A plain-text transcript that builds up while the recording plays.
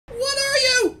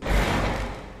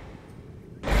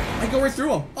go right through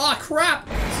them. Ah, crap.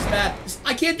 This is bad.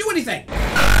 I can't do anything.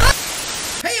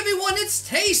 Hey everyone, it's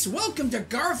Taste. Welcome to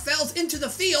Garfelf Into the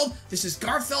Field. This is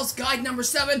Garfelf's guide number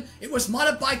 7. It was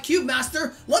modded by Cube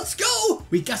Master. Let's go.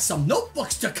 We got some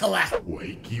notebooks to collect.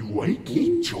 Wakey,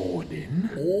 wakey, Jordan.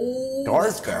 Oh,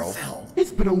 Garfelf.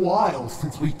 It's been a while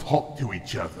since we talked to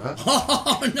each other.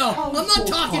 Oh no, I'm not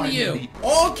talking to you.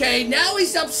 Okay, now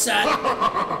he's upset.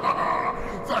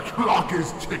 The clock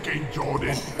is ticking,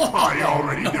 Jordan. I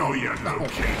already know your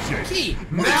location. Key.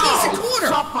 Now Key's a quarter.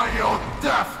 suffer your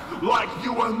death like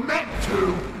you were meant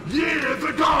to years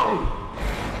ago.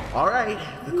 All right,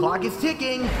 the clock is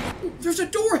ticking. There's a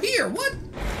door here. What?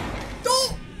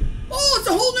 Oh, it's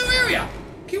a whole new area.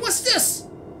 Okay, what's this?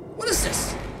 What is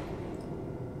this?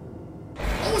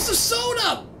 Oh, it's a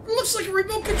soda. It looks like a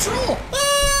remote control.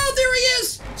 Oh, there he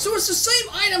is. So it's the same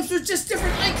items with just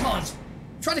different icons.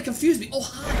 Trying to confuse me. Oh,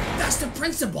 hi. That's the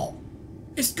principal.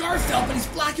 It's Garfelf, but he's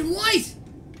black and white.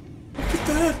 Look at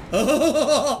that.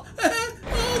 Oh,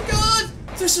 God.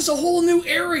 This is a whole new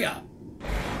area.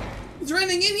 Is there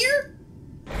anything in here?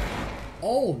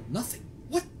 Oh, nothing.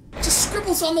 What? Just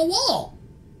scribbles on the wall.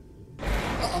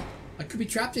 Uh-oh. I could be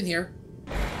trapped in here.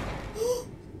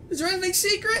 Is there anything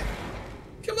secret?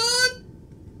 Come on.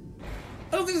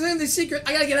 I don't think there's anything secret.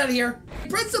 I gotta get out of here.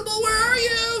 Principal, where are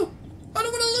you? I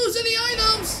don't want to lose any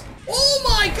items. Oh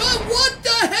my God, what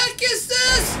the heck is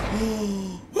this?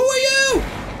 Who are you?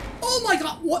 Oh my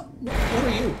God, what are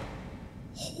you?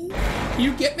 Oh, can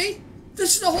you get me?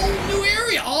 This is a whole new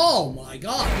area. Oh my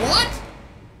God, what?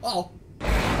 Uh-oh.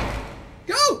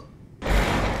 Go.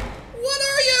 What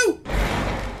are you?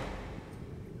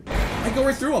 I go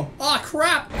right through them. Ah,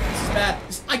 crap. This is bad.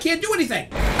 I can't do anything.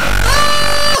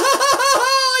 Ah!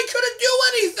 I couldn't do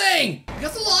anything. I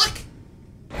got the lock.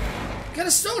 Got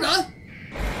a soda.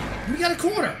 We got a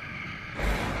quarter.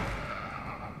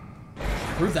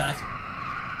 Screw that.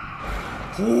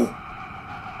 Oh.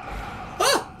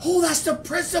 Ah! Oh, that's the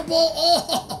principal.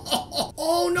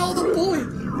 Oh no, the bully.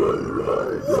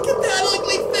 Look at that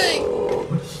ugly thing.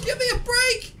 Give me a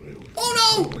break. Oh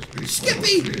no,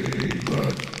 Skippy.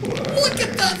 Look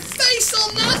at the face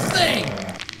on that thing.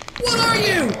 What are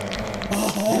you?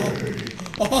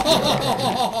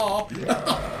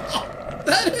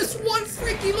 That is one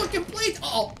freaky looking play.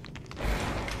 Oh,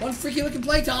 one freaky looking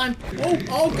playtime.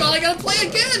 Oh God, I gotta play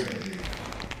again.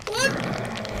 What?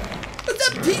 Is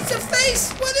that pizza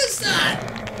face? What is that?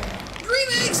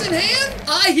 Green eggs in hand?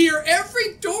 I hear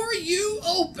every door you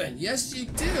open. Yes, you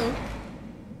do.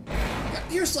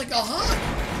 Here's like a hug.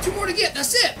 2 more to get.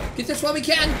 That's it. Get this while we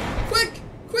can. Quick,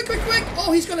 quick, quick, quick.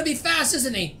 Oh, he's gonna be fast,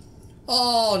 isn't he?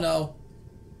 Oh no.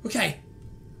 Okay.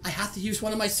 I have to use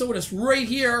one of my sodas right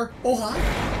here. Oh, hi.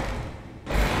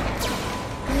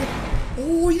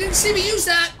 Oh, he didn't see me use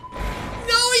that.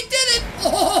 No, he didn't.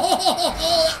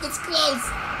 Oh, that was close.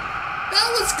 That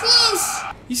was close.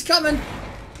 He's coming.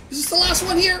 Is this the last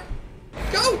one here?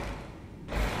 Go.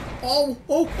 Oh,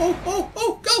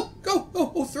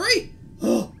 go. 3.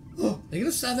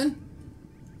 -7.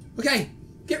 Okay,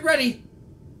 get ready.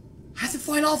 I have to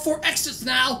find all 4 exits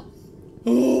now.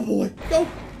 Oh boy, go.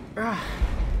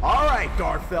 All right,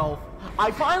 Garfelf. I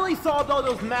finally solved all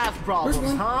those math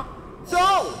problems, huh?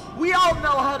 So, we all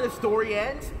know how the story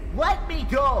ends. Let me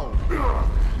go.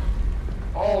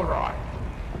 All right.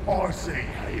 I see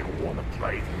how you want to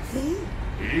play this.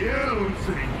 You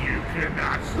think you can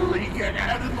actually get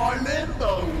out of my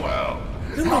limbo world?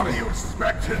 How do you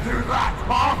expect to do that,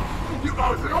 huh? You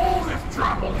go through all this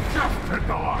trouble just to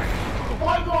die.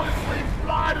 I'm honestly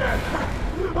flattered.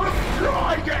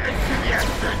 Try getting to the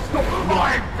exit.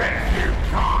 I bet you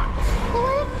can't.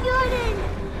 Oh, Jordan,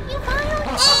 you finally...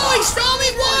 Oh, he saw me!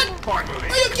 What?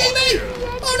 Are you kidding me?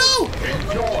 Oh no!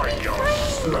 Enjoy your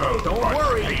slow. Don't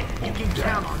worry, you can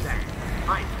count on that.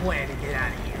 I plan to get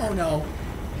out of here. Oh no.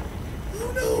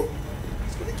 Oh no.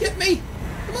 He's gonna get me.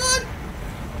 Come on.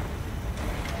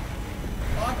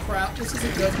 Oh crap, this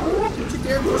isn't good. Don't you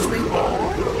dare push me. Oh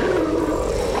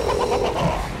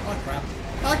crap.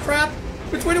 Oh crap.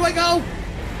 Which way do I go?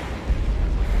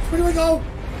 Which way do I go?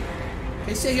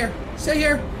 Okay, stay here. Stay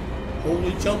here.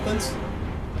 Holy jumpins'.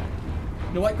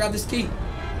 You know what? Grab this key.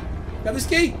 Grab this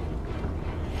key.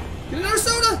 Get another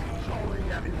soda.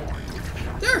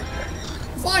 There.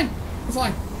 We're fine. We're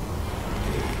fine.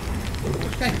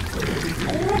 Okay.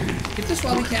 Get this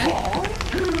while we can.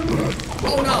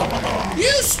 Oh no.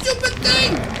 You stupid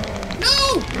thing!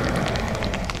 No!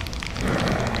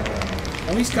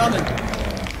 Oh, he's coming.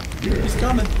 He's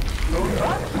coming. No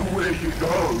matter where you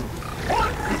go,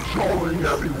 I'm controlling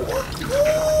everyone.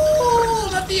 Oh,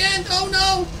 I'm at the end. Oh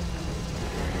no.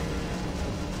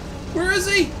 Where is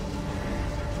he?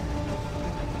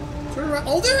 Turn around.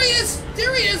 Oh, there he is!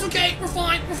 There he is! Okay, we're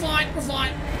fine, we're fine, we're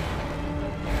fine.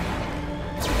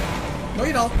 No,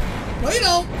 you don't. No, you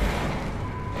don't.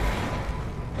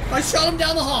 I shot him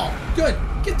down the hall. Good.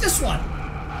 Get this one.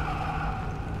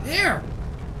 There.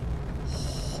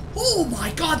 Oh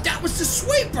my god, that was the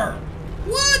sweeper!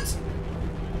 What?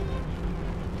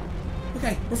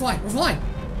 Okay, we're fine, we're fine.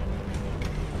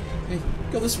 Okay,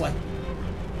 go this way.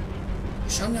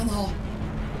 Shut him down the hall.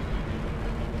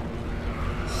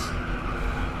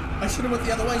 I should have went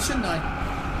the other way, shouldn't I?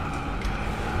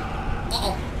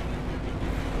 Uh-oh.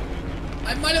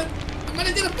 I might have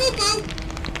did a boo-boo.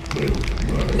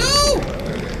 No!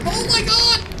 Oh my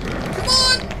god! Come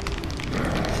on!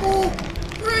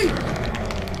 3,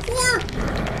 4,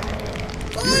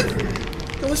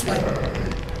 5. Go this way.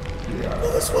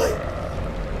 Go this way.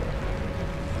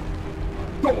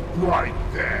 Stop right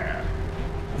there.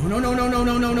 No, no, no, no,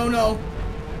 no, no, no, no.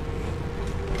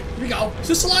 Here we go. Is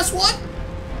this the last one?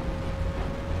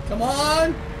 Come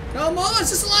on. Come on. Is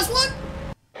this the last one?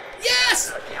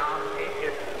 Yes!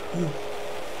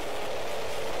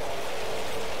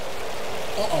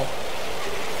 Uh-oh.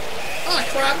 Ah,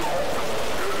 crap.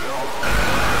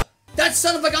 That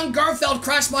son of a gun Garfelf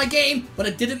crashed my game, but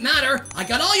it didn't matter. I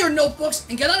got all your notebooks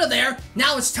and got out of there.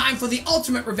 Now it's time for the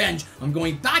ultimate revenge. I'm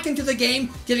going back into the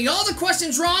game, getting all the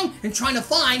questions wrong, and trying to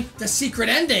find the secret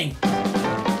ending.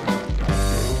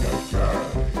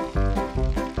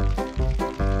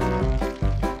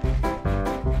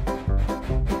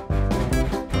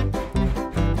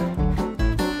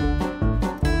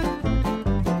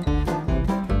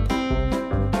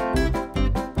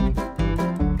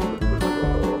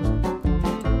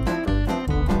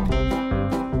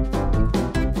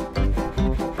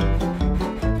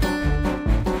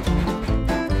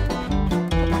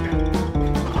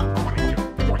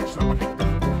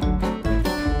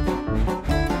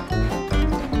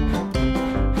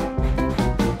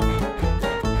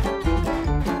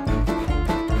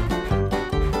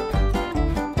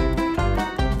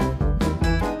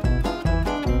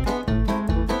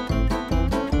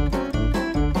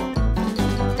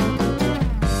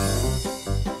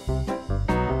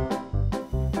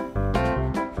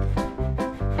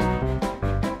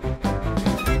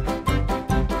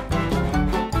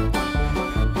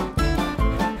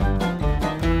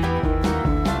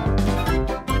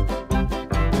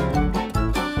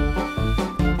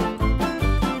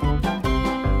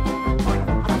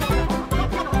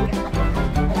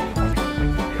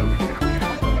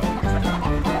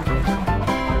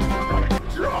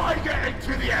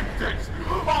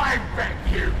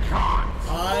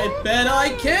 Bet I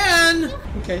can!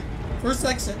 Okay, first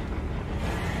exit.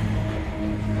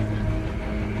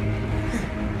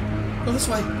 Go this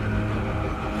way.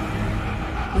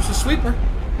 There's a sweeper.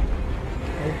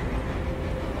 Oh.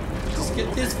 Just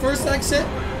get this first exit. Oh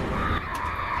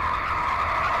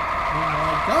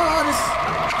my god, it's...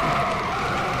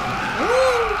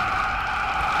 Ooh.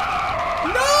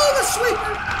 No, the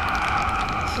sweeper!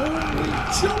 Holy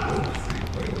jump!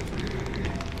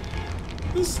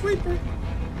 The sweeper.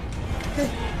 Okay.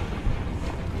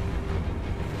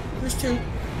 There's 2.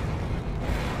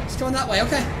 It's going that way.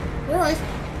 Okay. All right.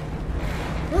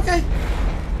 Okay.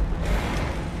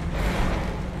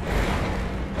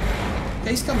 Okay,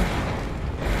 he's coming.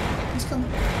 He's coming.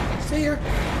 Stay here.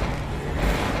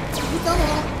 Move down the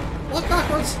hall. Walk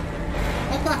backwards.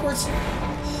 Walk backwards.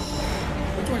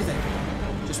 Don't do anything.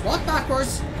 Just walk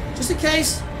backwards. Just in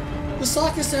case. The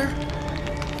sock is there.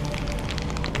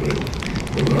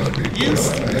 You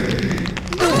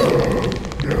no!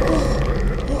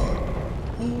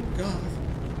 Oh god.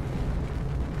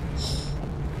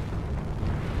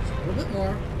 A little bit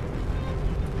more.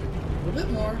 A little bit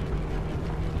more.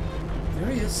 There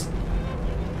he is.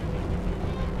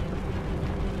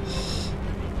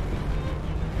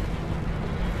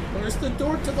 Where's the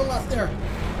door to the left there?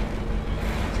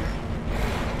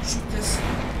 Shoot this.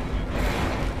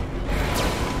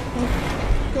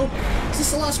 Go. Go. Is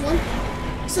this the last one?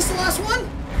 Is this the last one?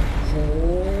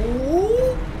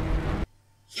 Oh.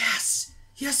 Yes.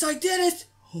 Yes, I did it.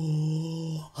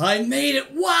 Oh, I made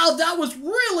it. Wow, that was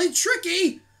really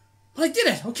tricky. But I did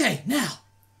it. Okay, now,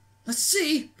 let's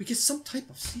see if we get some type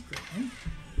of secret ending.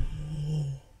 Oh,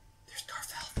 there's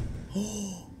Garfelf.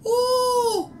 Oh.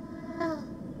 Oh.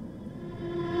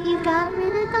 You got rid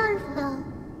of Garfelf.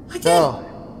 I did.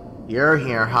 So, you're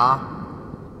here, huh?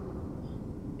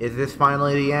 Is this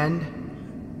finally the end?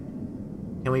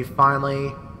 Can we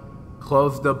finally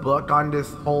close the book on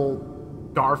this whole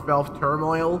Garfelf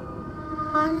turmoil?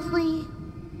 Honestly,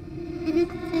 I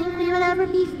didn't think we would ever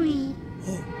be free.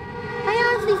 I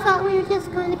honestly thought we were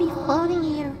just going to be floating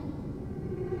here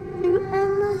through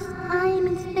endless time.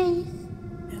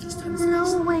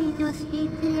 must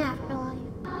escape to the afterlife.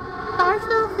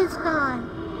 Garfelf is gone,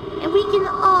 and we can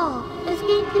all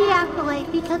escape to the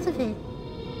afterlife because of it.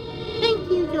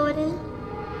 Thank you, Jordan.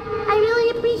 I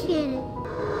really appreciate it.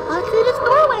 Walk through this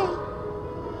doorway.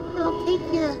 It'll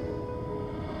take you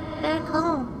back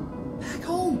home. Back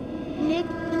home? Nick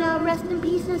can now rest in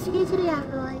peace and escape to the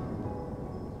afterlife.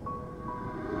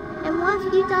 And once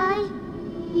you die,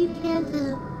 you can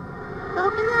too.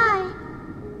 So can I.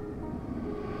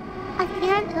 I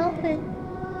can't help it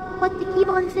but to keep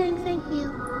on saying thank you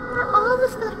for all the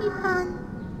stuff you've done.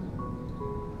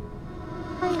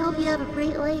 I hope you have a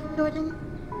great life, Jordan.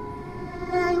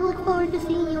 And I look forward to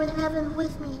seeing you in heaven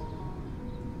with me.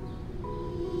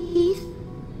 Peace.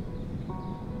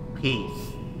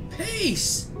 Peace.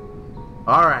 Peace!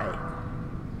 Alright.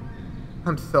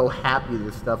 I'm so happy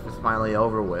this stuff is finally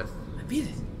over with. I beat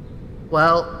it.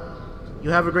 Well,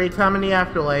 you have a great time in the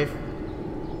afterlife.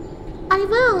 I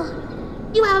will.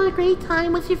 You have a great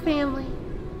time with your family.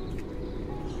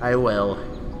 I will.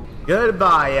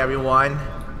 Goodbye, everyone.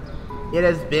 It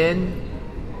has been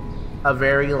a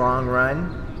very long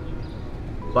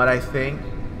run, but I think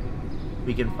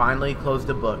we can finally close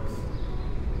the books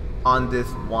on this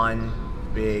one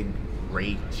big,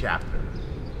 great chapter.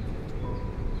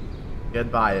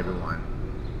 Goodbye, everyone.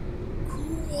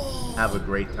 Cool. Have a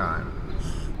great time.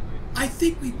 I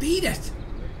think we beat it.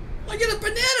 I get a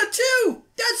banana too.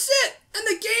 That's it. And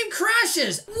the game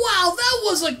crashes. Wow, that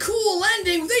was a cool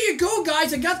ending. There you go,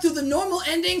 guys. I got through the normal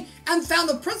ending and found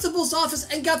the principal's office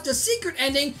and got the secret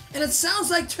ending. And it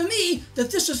sounds like to me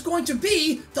that this is going to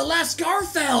be the last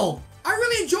Garfelf. I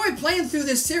really enjoyed playing through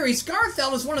this series.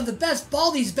 Garfelf is one of the best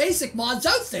Baldi's Basic mods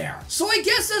out there. So I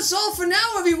guess that's all for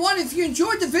now, everyone. If you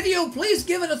enjoyed the video, please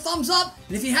give it a thumbs up.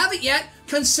 And if you haven't yet,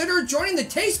 consider joining the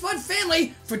Taste Bud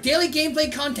family for daily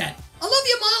gameplay content. I love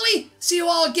you, Molly. See you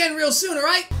all again real soon,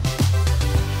 alright?